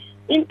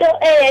into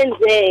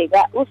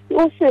eyenzeka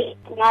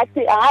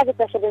ngathi angazi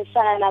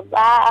basebenzisana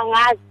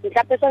angazi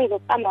mhlawumbe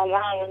sengizohamba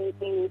manga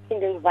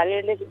ngiphinde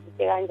ngivalele lezi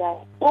zinto kanjani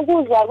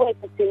ukuzwa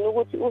kwethu thina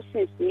ukuthi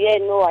usisi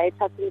yena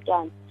owayethatha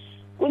umntwana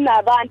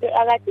kunabantu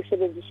akade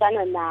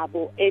sebenzisana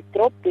nabo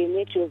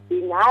edrobheni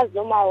ejozini azi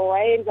noma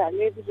wayenza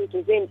lezi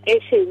zinto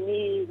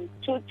zempeshenini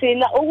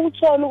thina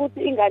ukuthola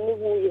ukuthi ingane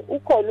kuye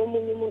ukhona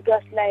umunye umuntu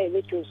wasilayele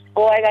ejozini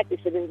owayekade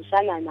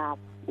sebenzisana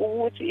nabo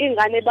ukuthi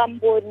ingane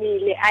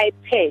bambonile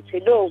ayiphethe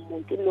lo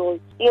muntu loyo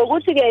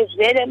ngokuthi ke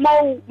vele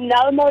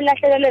nawe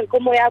mawulahlekelwe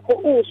inkomo yakho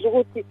uzwe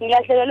ukuthi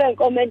ngilahlekelwe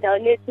inkomo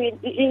endaweni ethile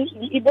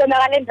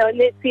ibonakala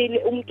endaweni ethile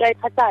umuntu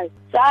ayithathayo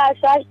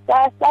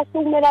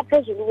sasukumela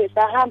phezulu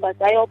kwesahamba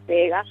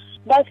sayobheka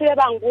bafike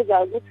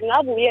bangibuza ukuthi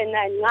ngabe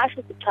uyena ngasho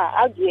ukuthi cha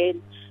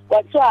akuyena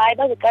kwathiwa hayi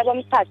bazoqala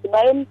bamthathe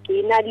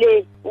bayomgcina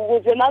le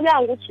ukuze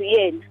makuya ukuthi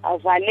uyena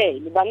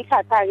avalele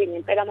bamthatha-ke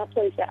ngempela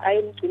amaphoyisa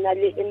ayomgcina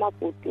le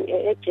emabhudu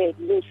ejele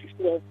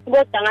losisi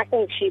kodwa ngase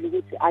ngishilo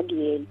ukuthi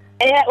akuyena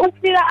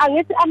ukufika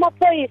angithi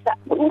amaphoyisa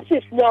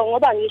usisi lo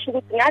ngoba ngisho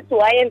ukuthi ngathi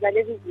wayenza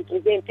lezi zinto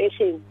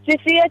zempesheni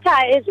sifike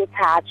ekhaya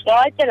ezothathwa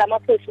watshela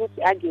amaphoyisa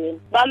ukuthi akuyena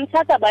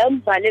bamthatha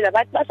bayomvalela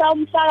bathi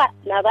basawumfaka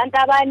nabantu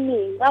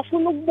abaningi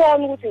bafuna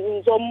ukubona ukuthi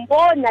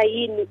ngizombona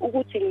yini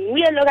ukuthi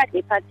nguye lo kade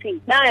ephathile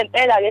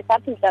nangempela-ke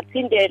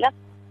saphindela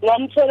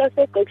ngamthola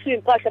segqekiswe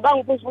impahla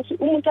bangibuza ukuthi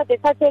umuntu ade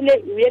ethathele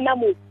uyena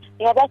muphi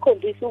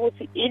ngabakhombisa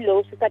ukuthi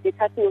ilo sikade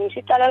ethathiwe ngisho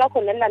icala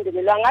lakho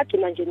nelilandelelwa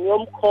ngagcina nje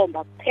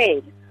ngiyomkhomba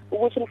kuphela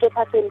ukuthi umuntu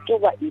ophathe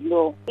umtuba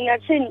ilo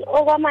ngathini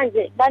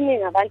okwamanje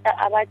baningi abantu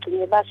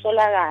abagcine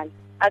basolakala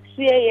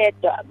akusiye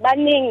yedwa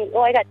baningi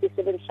owayekade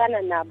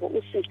sebenzisana nabo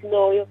usisi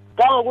loyo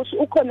ngokuthi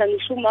ukhona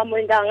ngisho umama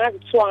wendawo ngazi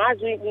kuthiwa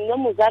ngazi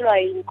noma uzalwa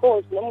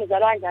yinkosi noma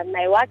uzalwa kanjani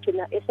naye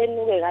wagcina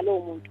esenuke ngalowo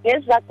muntu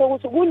ngesizathu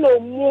sokuthi kulo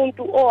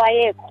muntu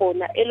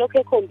owayekhona elokhu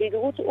ekhombile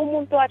ukuthi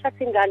umuntu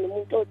wathatha ingane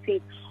umuntu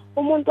othile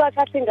umuntu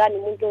wathatha ingane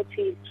umuntu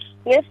othile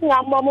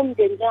ngesingama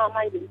umndeni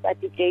njengamanje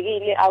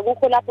usadidekile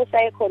akukho lapho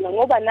sayekhona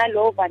ngoba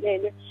nalowo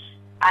valele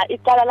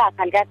icala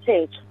lakhe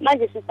liyathethwa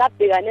manje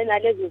sisabhekane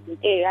nalezi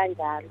zinto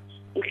ezikanjalo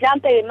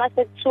mhlambe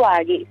mase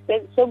kuthiwa-ke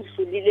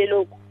sokudlulile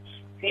lokhu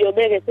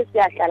siyobeke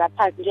sesiyahlala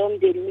phansi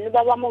njengomndeni mina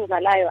ubaba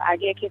mongizalayo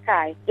akekho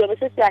ekhaya siyobe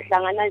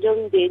sesiyahlangana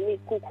njengomndeni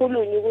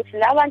kukhulunywe ukuthi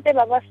la bantu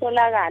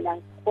ebabasolakala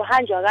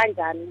kuhanjwa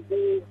kanjani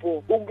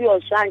kubo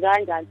ukuyoshanjwa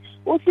kanjani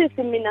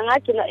usisi mina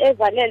ngagcina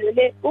evalelwe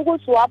le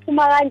ukuthi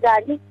waphuma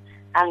kanjani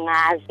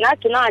angazi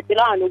ngagcina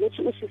ngadelanga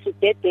nokuthi usisi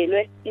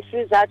udedelwe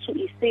isizathu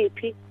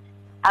isiphi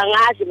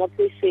angazi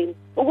emaphoyiseni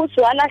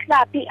ukuthi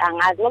walahlaphi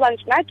angazi ngoba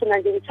ngagcina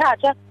nje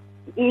ngithathwa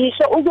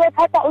ngisho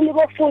ukuyothatha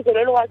ulibofuzo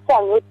lelo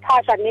kwathiwa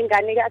ngiyothatha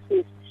nengane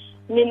kasisi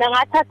mina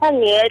ngathatha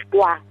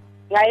ngedwa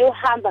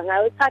ngayohamba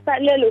ngayothatha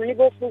lelo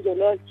libofuzo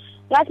lolo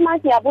ngathi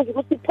manje ngiyabuza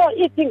ukuthi pho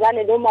iphi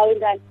ingane noma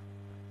wengane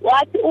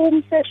wathi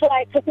umseshi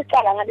wayethatha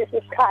icala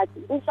ngaleso sikhathi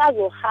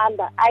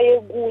usazohamba aye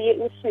kuye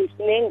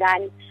usisi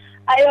nengane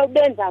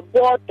ayobenza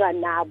bodwa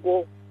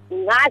nabo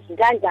ngazi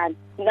kanjani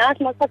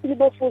ngathi masathatha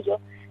libofuzo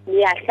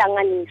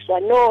niyahlanganiswa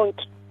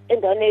nonke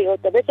endaweni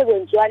eyodwa bese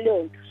kwenziwa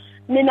leyo nto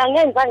mina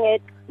ngenza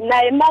ngedwa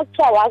naye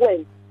makuthiwa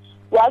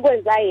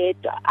wakwenza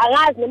yedwa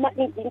angazi noma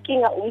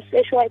inkinga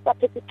umseshi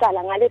wayesaphethe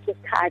icala ngaleso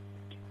sikhathi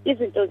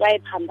izinto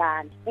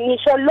zayiphambana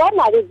ngisho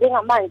lona-ke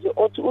njengamanje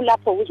othi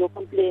ulapho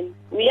uzocomplain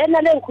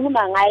uyena le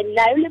ngikhuluma ngaye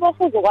naye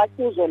libofuzo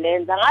kwathi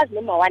uzolenza ngazi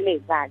noma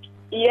walenza-ke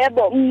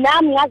yebo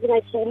nami ngazi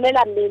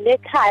ngayisukumela mina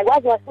ekhaya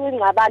kwazi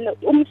wasingcabano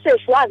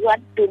umseshi wazi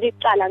wadula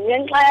icala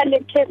ngenxa yale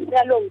case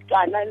yalo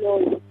mntwana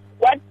loyo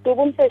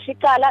waduba umseshi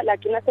icala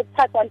lagcina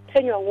sekuthathwa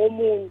liphenywa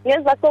ngomunye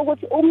ngezathu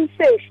sokuthi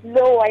umseshi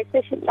lo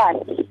wayeseshi icala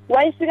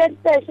wayefike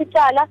eseshi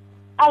icala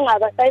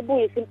angaba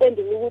sayibuyisa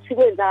impendulo ukuthi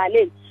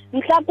kwenzakaleni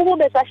mhlawumbe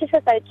kube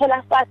sasheshe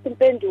sayithola fast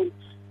impendulo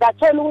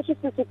sathola ukuthi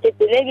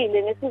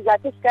sisidedelekile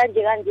ngesizathu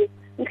sikanje kanje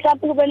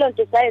mhlawumbe kube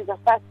lonto sayenza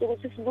fast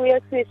ukuthi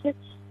sibuye sisi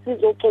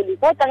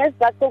sizoxolisa kodwa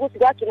ngesizathu sokuthi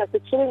kwagcina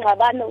sekuthuka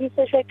ingxabano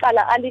umseshi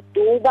weqala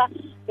aliduba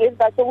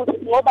ngesizathu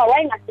sokuthi ngoba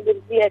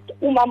wayengasebenzisi yedwa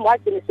umama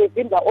wagcina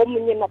sevimba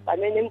omunye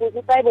emabhaneni embuza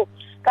ukuthi hayibo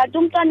kanti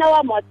umntwana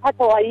wami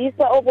wathatha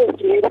wayisa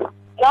obonjeni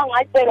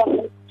ngangacela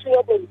ukuthi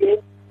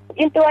uyobonjeni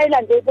into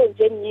wayilande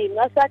ebonjeni yini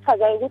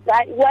wasachaza ukuthi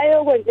hayi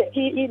wayokwenze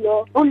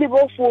ilo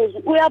ulibofuzo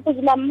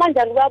uyabuza mama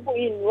manjani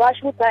kwabuyini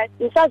washo ukuthi hayi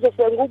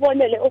ngisazofika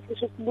ngikubonele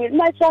ofisi usibuyile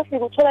manje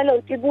wafika uthola leyo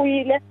nto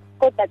ibuyile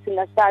kodwa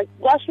thina sazi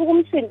kwashuka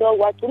umsindo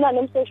kwagcina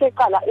nomseshi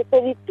weqala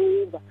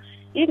eseliduba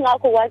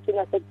ingakho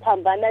kwagcina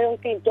sekuphambana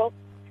yonke into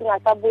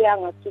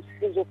singasabuyanga ukuthi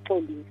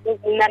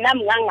sizoxolisa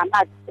nami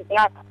ngangamazi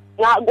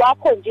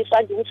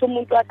kwakhonjiswa nje ukuthi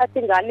umuntu wathatha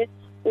ingane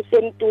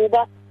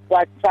usemduba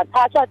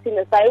wathathwa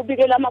thina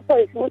sayobikela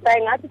amaphoyisa ukuthi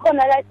hayi ngathi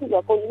khona la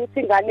isizwa khona ukuthi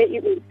ingane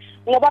ikuphi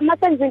ngoba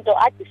masenza into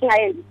athi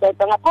singayenzi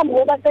sodwa ngaphambi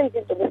kokuba senza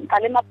into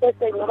besiqala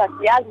emaphoyiseni ngoba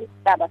siyazi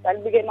isidaba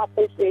salibike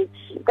emaphoyiseni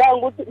ngeke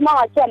ukuthi uma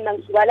ngathiwa mina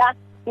ngisuka la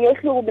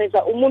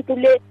ngiyehlukumeza umuntu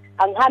le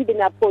angihambi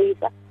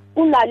naphoyisa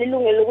unalo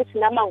ilungelo lokuthi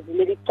nama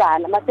ngivulele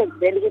icala mase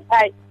ngivele ukuthi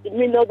hayi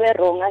mina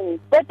obe-wrong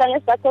angithi kodwa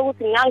ngesizathu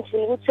sokuthi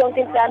ngangifuna ukuthi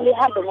yonke into yami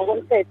ihambe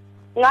ngokomthetho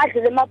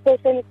ngadlula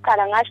emaphoyiseni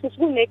isiqala ngasho ukuthi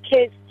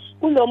kune-case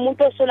kulo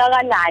muntu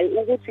osolakalayo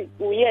ukuthi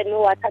uyena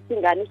owathatha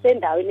ingane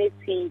usendaweni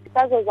ethile.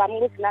 Sazozama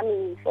ukuthi nami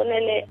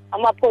ngifonele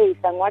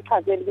amaphoyisa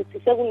ngiwachazele ukuthi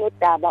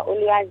sekunodaba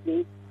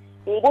oluyaziyo.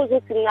 Ngibuza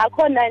ukuthi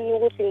ngakhona yini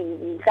ukuthi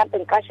mhlawumbe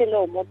ngiqashe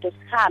lowo muntu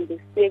sihambe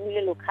siye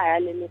kulelo khaya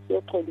lelo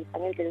siyoxolisa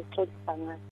ngendlela esixolisa ngayo.